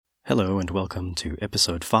Hello and welcome to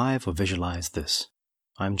episode 5 of Visualize This.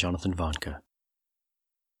 I'm Jonathan Vanka.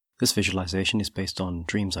 This visualization is based on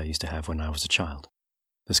dreams I used to have when I was a child.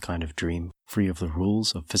 This kind of dream, free of the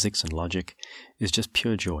rules of physics and logic, is just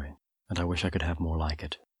pure joy, and I wish I could have more like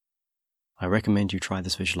it. I recommend you try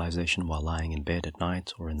this visualization while lying in bed at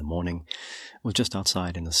night or in the morning, or just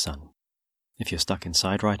outside in the sun. If you're stuck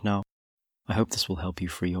inside right now, I hope this will help you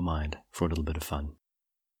free your mind for a little bit of fun.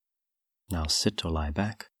 Now sit or lie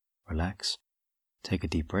back. Relax, take a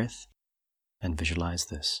deep breath, and visualize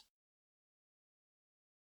this.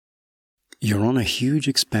 You're on a huge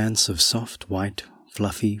expanse of soft, white,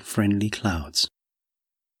 fluffy, friendly clouds.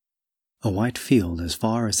 A white field as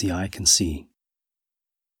far as the eye can see.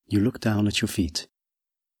 You look down at your feet.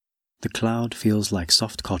 The cloud feels like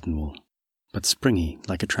soft cotton wool, but springy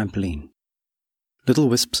like a trampoline. Little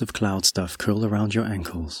wisps of cloud stuff curl around your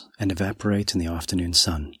ankles and evaporate in the afternoon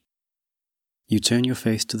sun. You turn your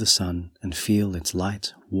face to the sun and feel its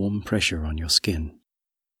light, warm pressure on your skin.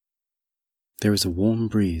 There is a warm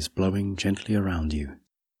breeze blowing gently around you.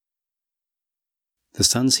 The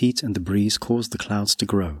sun's heat and the breeze cause the clouds to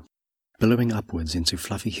grow, billowing upwards into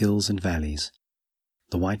fluffy hills and valleys.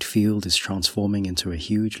 The white field is transforming into a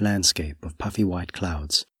huge landscape of puffy white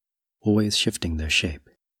clouds, always shifting their shape.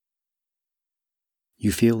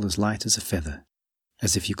 You feel as light as a feather,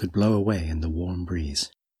 as if you could blow away in the warm breeze.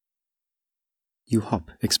 You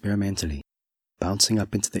hop experimentally, bouncing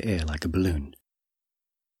up into the air like a balloon.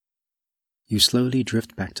 You slowly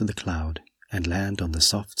drift back to the cloud and land on the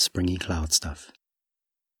soft, springy cloud stuff.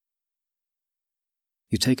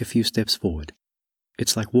 You take a few steps forward.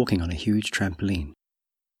 It's like walking on a huge trampoline.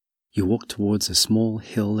 You walk towards a small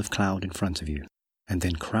hill of cloud in front of you, and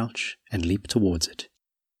then crouch and leap towards it.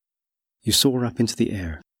 You soar up into the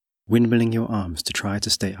air, windmilling your arms to try to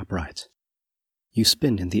stay upright. You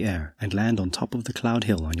spin in the air and land on top of the cloud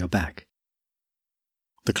hill on your back.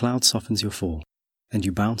 The cloud softens your fall, and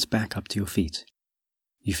you bounce back up to your feet.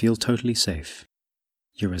 You feel totally safe.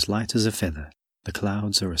 You're as light as a feather, the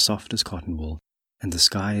clouds are as soft as cotton wool, and the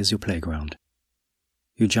sky is your playground.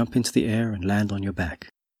 You jump into the air and land on your back,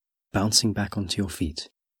 bouncing back onto your feet.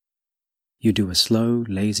 You do a slow,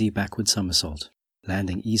 lazy backward somersault,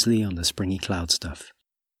 landing easily on the springy cloud stuff.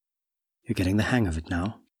 You're getting the hang of it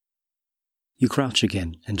now. You crouch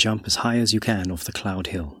again and jump as high as you can off the cloud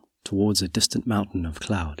hill, towards a distant mountain of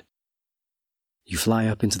cloud. You fly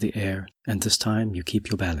up into the air, and this time you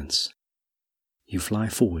keep your balance. You fly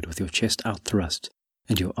forward with your chest out thrust,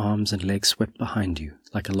 and your arms and legs swept behind you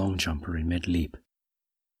like a long jumper in mid-leap.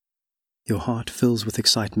 Your heart fills with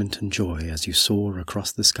excitement and joy as you soar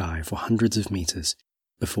across the sky for hundreds of meters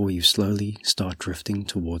before you slowly start drifting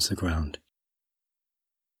towards the ground.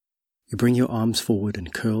 You bring your arms forward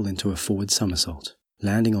and curl into a forward somersault,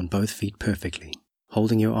 landing on both feet perfectly,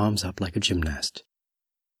 holding your arms up like a gymnast.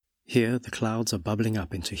 Here, the clouds are bubbling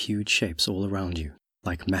up into huge shapes all around you,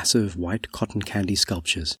 like massive white cotton candy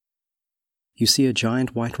sculptures. You see a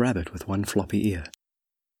giant white rabbit with one floppy ear.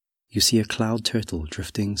 You see a cloud turtle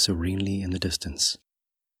drifting serenely in the distance.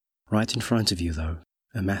 Right in front of you, though,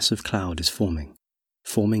 a massive cloud is forming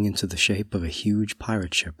into the shape of a huge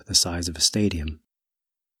pirate ship the size of a stadium.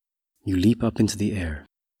 You leap up into the air,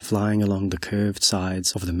 flying along the curved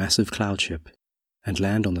sides of the massive cloud ship, and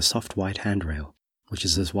land on the soft white handrail, which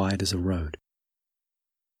is as wide as a road.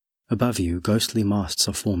 Above you, ghostly masts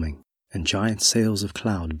are forming, and giant sails of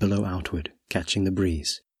cloud billow outward, catching the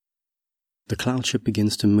breeze. The cloud ship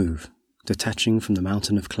begins to move, detaching from the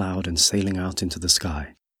mountain of cloud and sailing out into the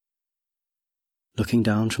sky. Looking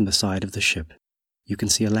down from the side of the ship, you can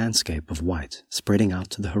see a landscape of white spreading out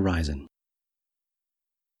to the horizon.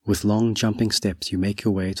 With long jumping steps you make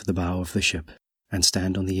your way to the bow of the ship and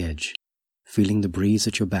stand on the edge, feeling the breeze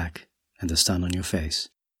at your back and the sun on your face.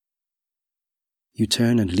 You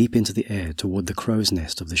turn and leap into the air toward the crow's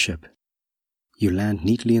nest of the ship. You land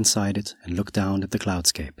neatly inside it and look down at the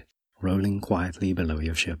cloudscape, rolling quietly below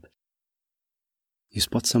your ship. You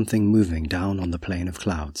spot something moving down on the plain of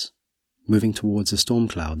clouds, moving towards a storm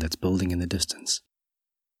cloud that's building in the distance.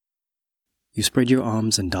 You spread your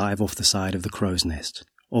arms and dive off the side of the crow's nest,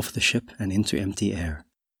 off the ship and into empty air.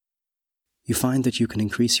 You find that you can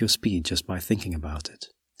increase your speed just by thinking about it,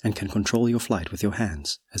 and can control your flight with your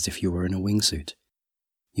hands as if you were in a wingsuit.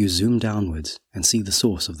 You zoom downwards and see the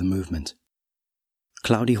source of the movement.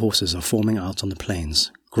 Cloudy horses are forming out on the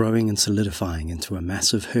plains, growing and solidifying into a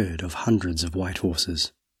massive herd of hundreds of white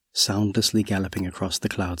horses, soundlessly galloping across the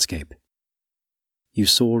cloudscape. You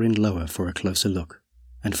soar in lower for a closer look,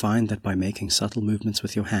 and find that by making subtle movements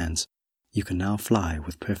with your hands, you can now fly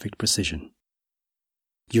with perfect precision.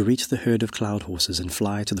 You reach the herd of cloud horses and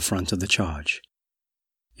fly to the front of the charge.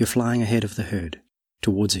 You're flying ahead of the herd,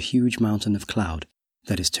 towards a huge mountain of cloud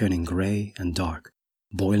that is turning grey and dark,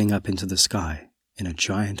 boiling up into the sky in a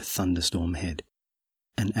giant thunderstorm head,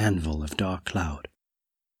 an anvil of dark cloud.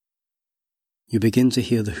 You begin to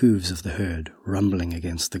hear the hooves of the herd rumbling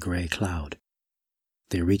against the grey cloud.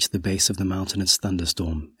 They reach the base of the mountainous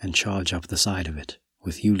thunderstorm and charge up the side of it,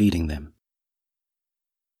 with you leading them.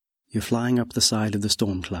 You're flying up the side of the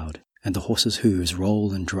storm cloud, and the horse's hooves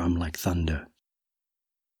roll and drum like thunder.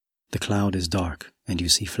 The cloud is dark, and you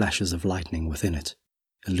see flashes of lightning within it,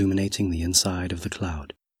 illuminating the inside of the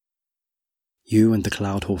cloud. You and the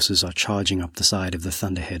cloud horses are charging up the side of the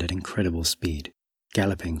thunderhead at incredible speed,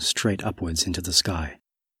 galloping straight upwards into the sky.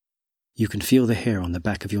 You can feel the hair on the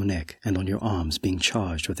back of your neck and on your arms being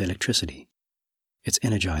charged with electricity. It's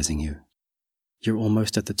energizing you. You're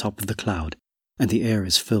almost at the top of the cloud, and the air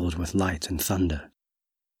is filled with light and thunder.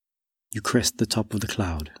 You crest the top of the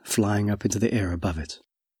cloud, flying up into the air above it.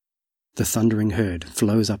 The thundering herd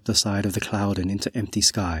flows up the side of the cloud and into empty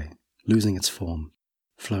sky, losing its form,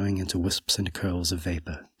 flowing into wisps and curls of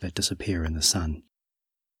vapor that disappear in the sun.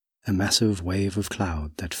 A massive wave of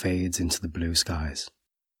cloud that fades into the blue skies.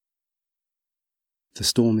 The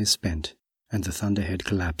storm is spent, and the thunderhead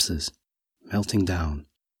collapses, melting down,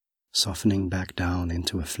 softening back down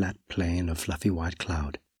into a flat plain of fluffy white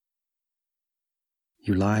cloud.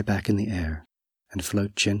 You lie back in the air and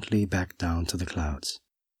float gently back down to the clouds,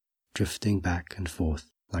 drifting back and forth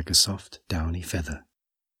like a soft, downy feather.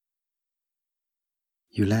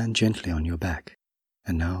 You land gently on your back,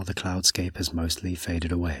 and now the cloudscape has mostly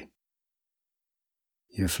faded away.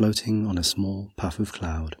 You're floating on a small puff of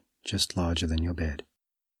cloud just larger than your bed.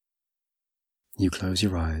 You close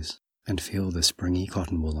your eyes and feel the springy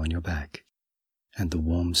cotton wool on your back and the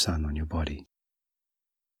warm sun on your body.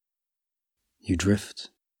 You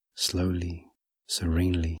drift, slowly,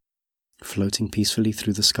 serenely, floating peacefully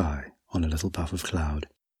through the sky on a little puff of cloud.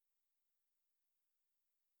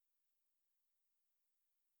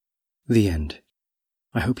 The end.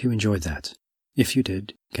 I hope you enjoyed that. If you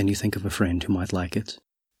did, can you think of a friend who might like it?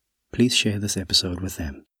 Please share this episode with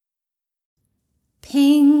them.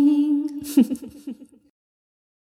 Ping!